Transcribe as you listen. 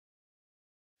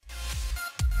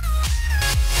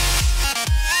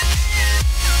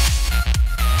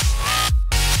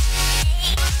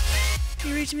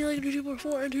it's me, like YouTuber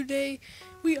 4, and today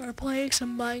we are playing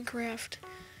some Minecraft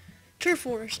Turf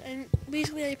Wars. And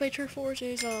basically, how you play Turf Wars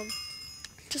is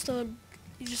just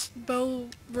bow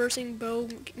versus bow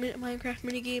Minecraft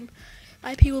minigame.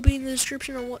 IP will be in the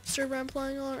description on what server I'm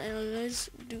playing on, and let's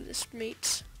do this,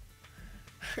 mates.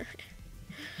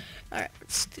 Alright,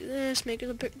 let's do this. Make it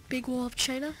a big wall of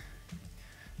China.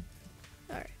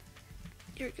 Alright,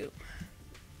 here we go.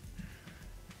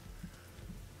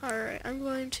 Alright, I'm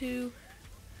going to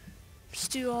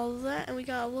just do all of that, and we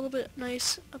got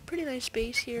a pretty nice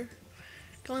base here.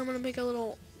 I'm gonna make a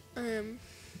little,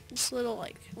 just a little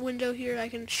like window here that I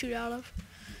can shoot out of.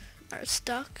 Alright,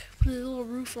 stuck. Put a little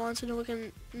roof on so no one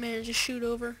can manage to shoot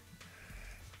over.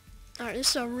 Alright, this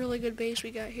is a really good base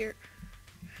we got here.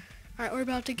 Alright, we're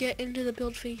about to get into the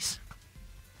build phase.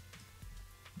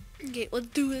 Okay, let's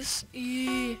do this.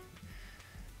 Yeah.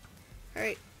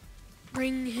 Alright,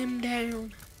 bring him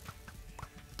down.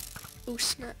 Oh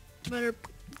snap, better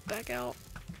back out.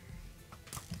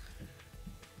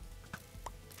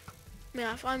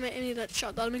 Man, if I made any of that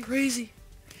shot, that would have been crazy.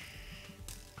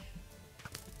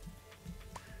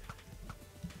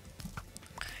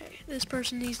 Okay, this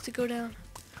person needs to go down.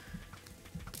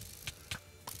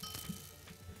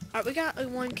 Alright, we got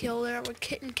one kill there with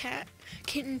Kitten Kate,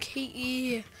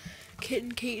 yeah.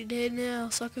 Kitten Kate dead now,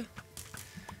 sucker.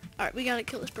 Alright, we gotta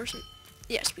kill this person.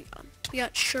 Yes, we got him. We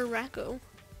got Shirako.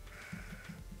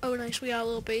 Oh, nice, we got a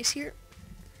little base here.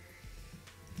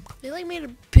 They like made a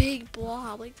big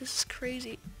blob, like this is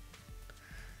crazy.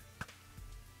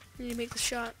 Need to make the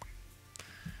shot.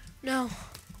 No.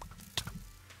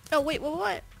 Oh wait,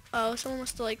 what? Oh, someone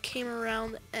must have like came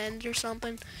around the end or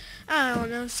something. I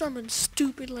don't know, something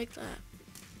stupid like that.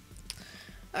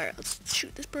 Alright, let's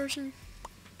shoot this person.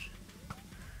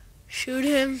 Shoot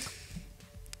him.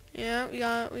 Yeah, we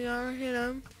gotta hit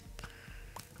him.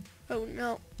 Oh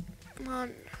no. Come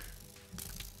on.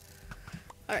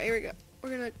 Alright, here we go. We're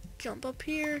gonna jump up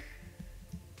here.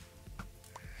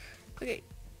 Okay.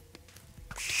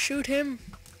 Shoot him.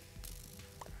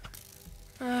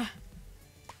 Man,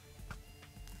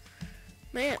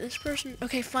 this person...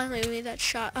 Okay, finally we made that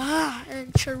shot.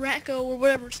 And Chirako, or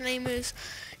whatever its name is,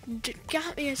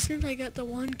 got me as soon as I got the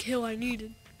one kill I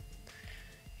needed.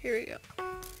 Here we go.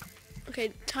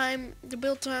 Okay, the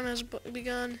build time has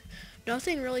begun.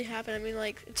 Nothing really happened. I mean,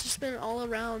 like, it's just been all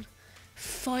around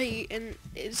fight, and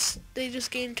they just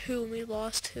gained 2 and we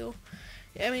lost 2.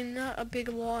 I mean, not a big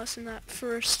loss in that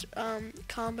first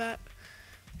combat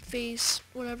phase,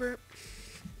 whatever.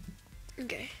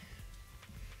 Okay.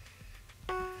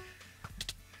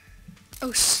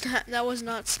 Oh snap, that was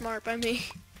not smart by me.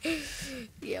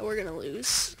 Yeah, we're gonna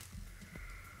lose.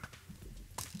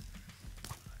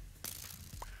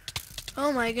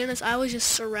 Oh my goodness, I was just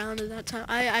surrounded that time.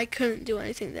 I couldn't do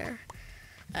anything there.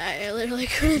 I literally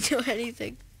couldn't do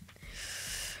anything.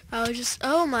 I was just,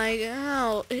 oh my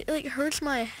god, it like hurts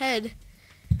my head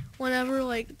whenever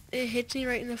like it hits me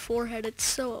right in the forehead. It's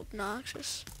so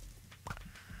obnoxious.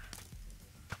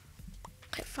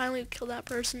 Okay, finally killed that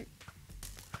person.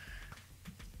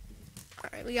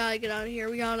 Alright, we gotta get out of here.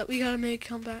 We gotta make a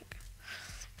comeback.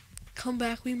 Come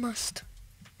back, we must.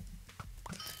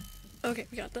 Okay,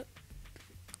 we got that.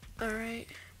 Alright,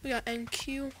 we got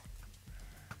NQ.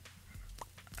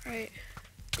 Alright.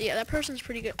 Yeah, that person's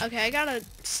pretty good. Okay, I gotta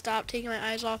stop taking my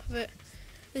eyes off of it.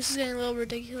 This is getting a little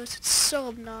ridiculous. It's so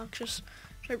obnoxious.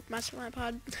 Should I mess with my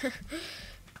pod?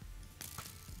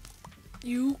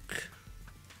 Yuke.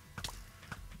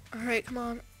 Alright, come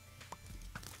on.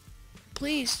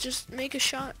 Please, just make a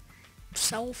shot.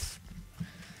 Self.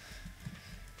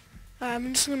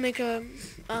 I'm just gonna make a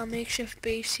makeshift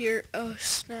base here. Oh,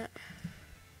 snap.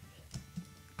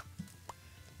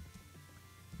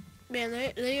 Man,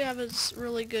 they have a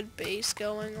really good base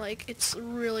going. Like, it's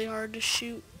really hard to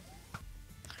shoot.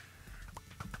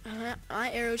 My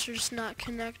arrows are just not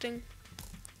connecting.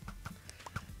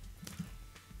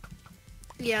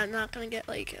 Yeah, I'm not gonna get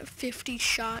like 50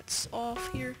 shots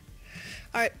off here.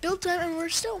 Alright, build time, and we're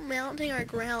still mounting our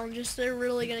ground, just they're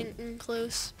really getting in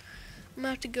close. I'm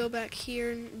gonna have to go back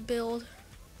here and build.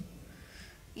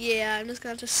 Yeah, I'm just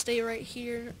gonna have to stay right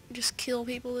here and just kill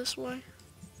people this way.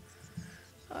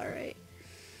 Alright.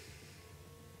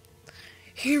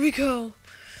 Here we go.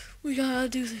 We gotta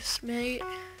do this, mate.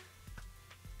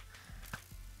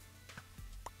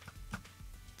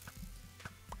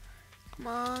 Come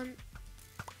on.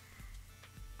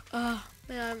 Man,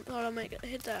 I thought I might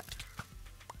hit that.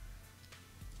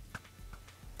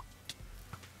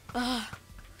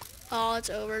 Oh, it's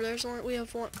over. We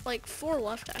have like 4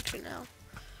 left actually now.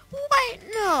 What?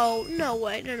 No, no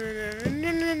way.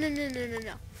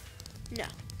 No.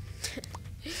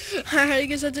 Alright, I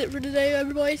guess that's it for today,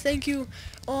 everybody. Thank you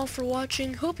all for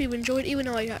watching. Hope you enjoyed, even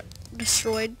though I got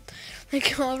destroyed.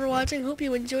 Thank you all for watching. Hope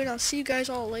you enjoyed. I'll see you guys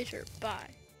all later.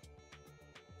 Bye.